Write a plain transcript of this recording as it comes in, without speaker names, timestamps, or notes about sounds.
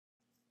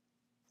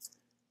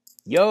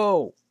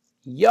Yo,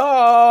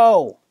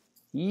 yo,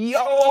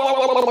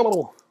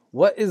 yo.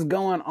 What is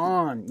going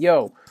on?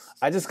 Yo,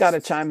 I just got to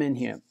chime in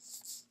here.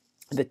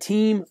 The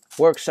team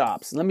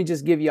workshops. Let me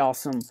just give y'all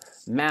some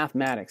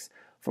mathematics.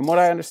 From what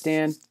I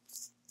understand,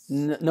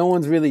 no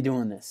one's really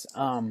doing this.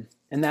 And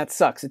that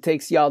sucks. It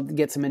takes y'all to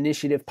get some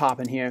initiative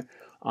popping here,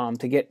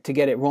 to get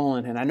it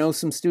rolling. And I know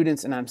some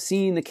students, and I'm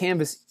seeing the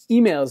Canvas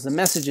emails, the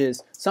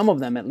messages, some of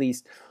them at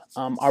least,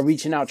 are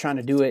reaching out trying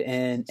to do it,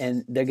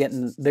 and they're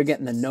getting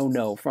the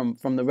no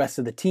from the rest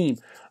of the team.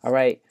 All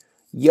right,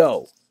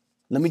 yo,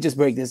 let me just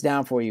break this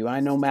down for you.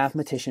 I know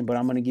mathematician, but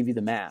I'm going to give you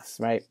the maths.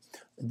 Right,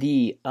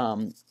 the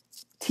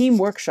team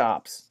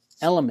workshops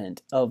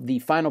element of the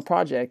final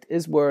project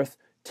is worth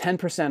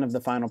 10% of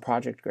the final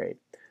project grade.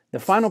 The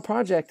final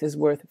project is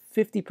worth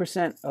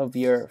 50% of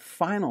your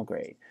final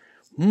grade.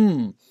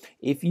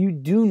 If you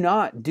do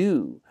not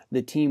do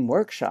the team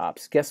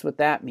workshops, guess what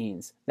that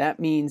means? That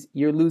means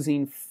you're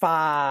losing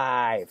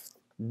five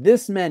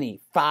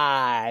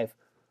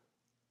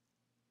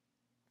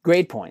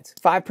grade points,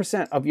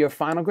 5% of your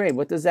final grade.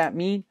 What does that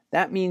mean?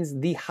 That means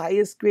the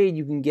highest grade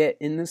you can get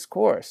in this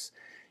course,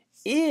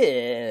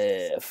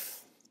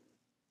 if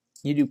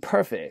you do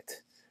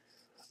perfect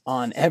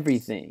on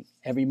everything,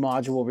 every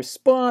module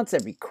response,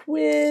 every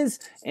quiz,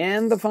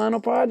 and the final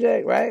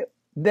project, right?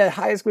 The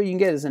highest grade you can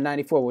get is a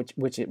 94,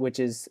 which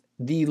is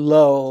the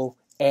low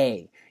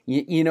A.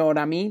 You know what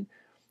I mean?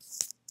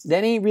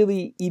 That ain't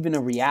really even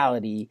a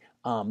reality,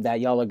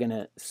 that y'all are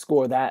gonna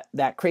score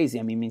that crazy.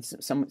 I mean,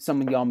 some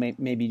of y'all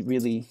may be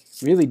really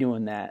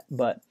doing that,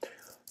 but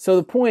so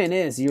the point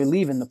is, you're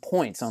leaving the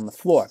points on the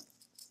floor.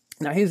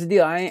 Now here's the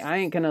deal. I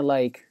ain't gonna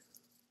I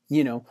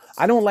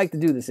don't like to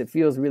do this. It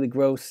feels really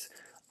gross.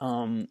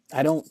 I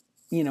don't,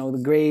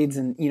 the grades,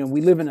 and,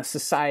 we live in a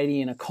society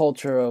and a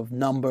culture of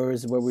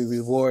numbers where we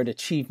reward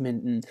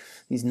achievement and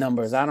these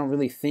numbers. I don't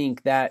really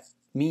think that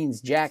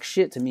means jack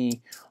shit to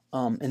me,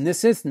 in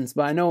this instance,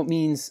 but I know it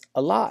means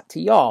a lot to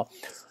y'all.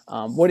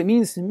 What it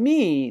means to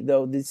me,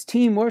 though, these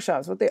team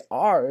workshops, what they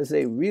are is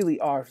they really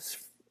are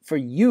for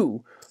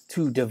you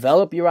to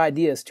develop your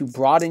ideas, to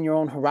broaden your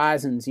own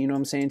horizons, you know what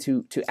I'm saying,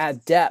 to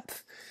add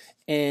depth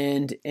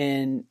and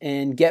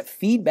get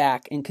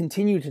feedback and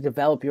continue to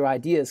develop your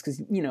ideas.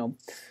 Because,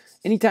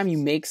 anytime you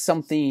make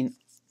something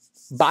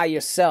by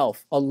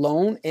yourself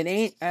alone, it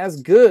ain't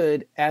as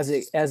good as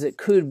it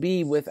could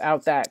be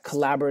without that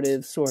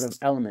collaborative sort of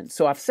element.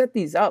 So I've set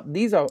these up.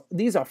 These are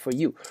for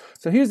you.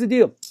 So here's the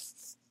deal.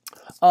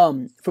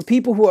 For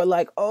people who are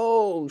like,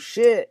 oh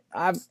shit,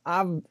 I've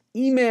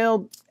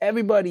emailed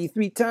everybody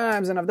 3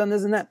 times and I've done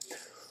this and that.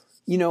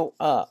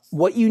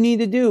 What you need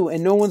to do,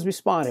 and no one's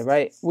responded,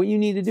 right? What you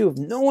need to do, if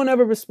no one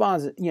ever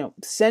responds,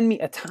 send me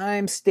a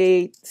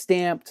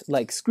stamped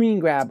like screen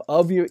grab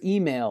of your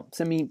email.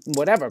 Send me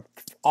whatever,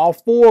 all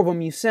 4 of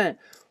them you sent,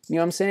 you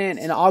know what I'm saying?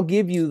 And I'll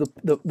give you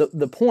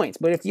the points.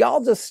 But if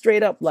y'all just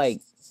straight up like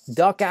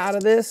duck out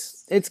of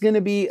this, it's going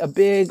to be a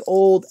big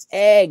old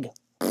egg,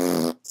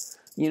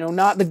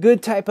 not the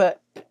good type of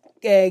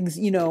eggs,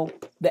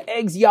 the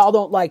eggs y'all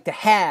don't like to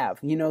have,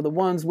 the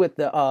ones with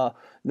the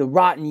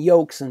rotten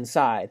yolks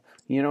inside.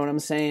 You know what I'm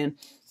saying?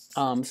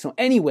 So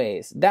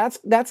anyways,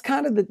 that's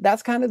kind of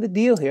the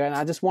deal here. And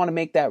I just want to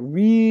make that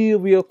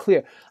real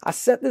clear. I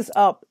set this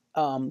up,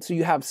 so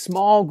you have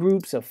small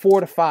groups of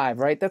 4 to 5,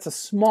 right? That's a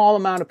small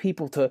amount of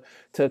people to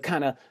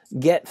kind of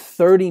get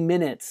 30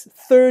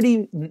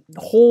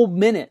 whole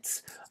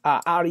minutes,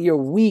 out of your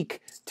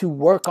week to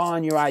work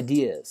on your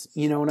ideas.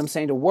 You know what I'm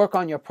saying? To work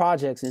on your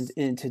projects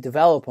and to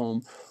develop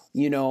them,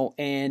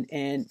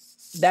 and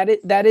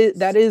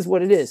that is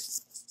what it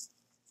is.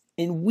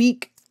 In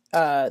week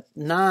 9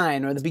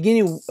 or the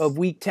beginning of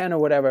week 10 or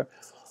whatever,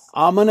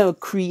 I'm going to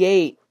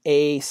create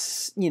an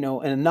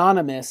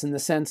anonymous, in the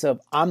sense of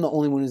I'm the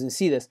only one who's going to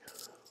see this,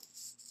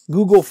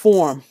 Google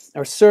form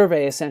or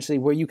survey, essentially,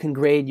 where you can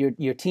grade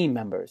your team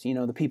members,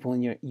 the people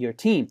in your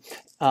team,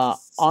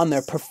 on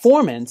their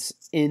performance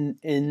in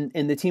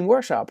the team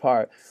workshop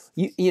part.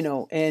 And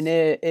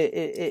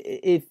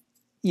if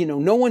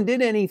no one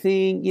did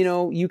anything,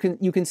 you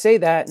can say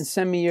that and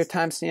send me your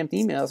time-stamped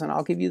emails, and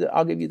I'll give you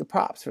the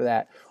props for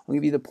that. I'll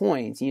give you the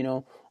points,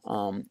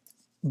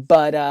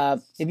 But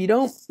if you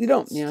don't,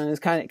 it's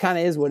kind of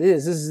is what it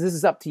is. This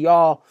is up to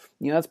y'all.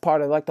 That's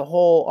part of like the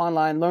whole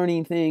online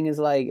learning thing, is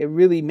like it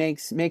really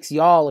makes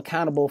y'all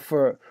accountable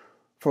for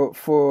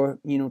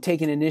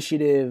taking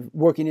initiative,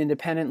 working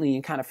independently,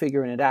 and kind of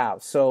figuring it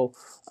out. So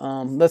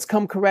let's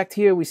come correct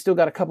here. We still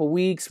got a couple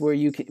weeks where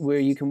you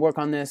can work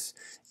on this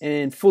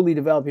and fully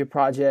develop your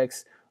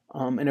projects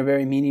in a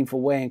very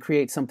meaningful way and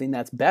create something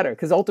that's better.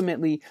 Because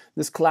ultimately,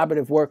 this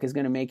collaborative work is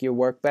going to make your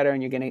work better,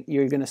 and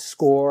you're gonna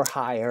score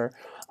higher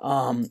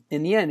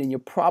in the end. And you're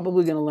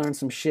probably going to learn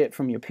some shit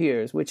from your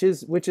peers, which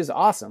is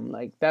awesome.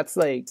 Like that's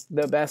like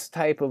the best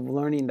type of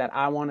learning that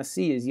I want to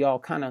see, is y'all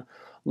kind of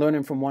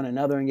learning from one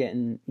another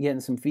and getting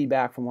some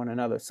feedback from one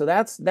another. So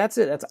that's it.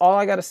 That's all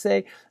I got to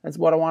say. That's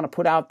what I want to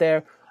put out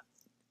there.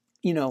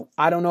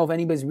 I don't know if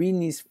anybody's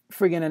reading these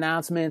friggin'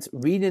 announcements,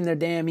 reading their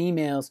damn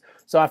emails.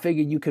 So I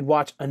figured you could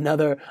watch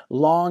another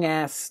long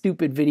ass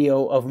stupid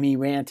video of me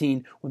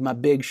ranting with my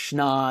big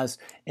schnoz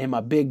and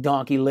my big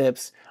donkey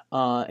lips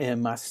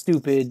and my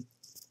stupid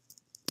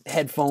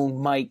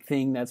headphone mic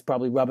thing that's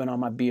probably rubbing on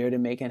my beard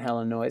and making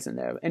hella noise in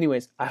there.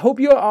 Anyways, I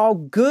hope you're all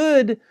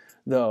good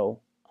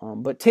though.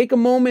 But take a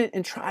moment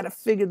and try to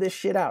figure this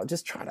shit out.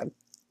 Just try to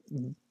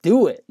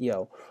do it,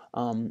 yo.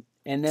 And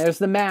there's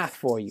the math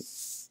for you.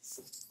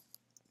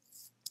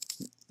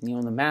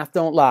 The math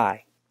don't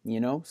lie,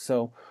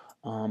 So,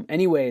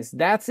 anyways,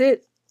 that's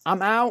it.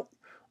 I'm out.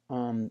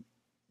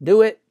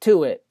 Do it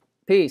to it.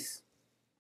 Peace.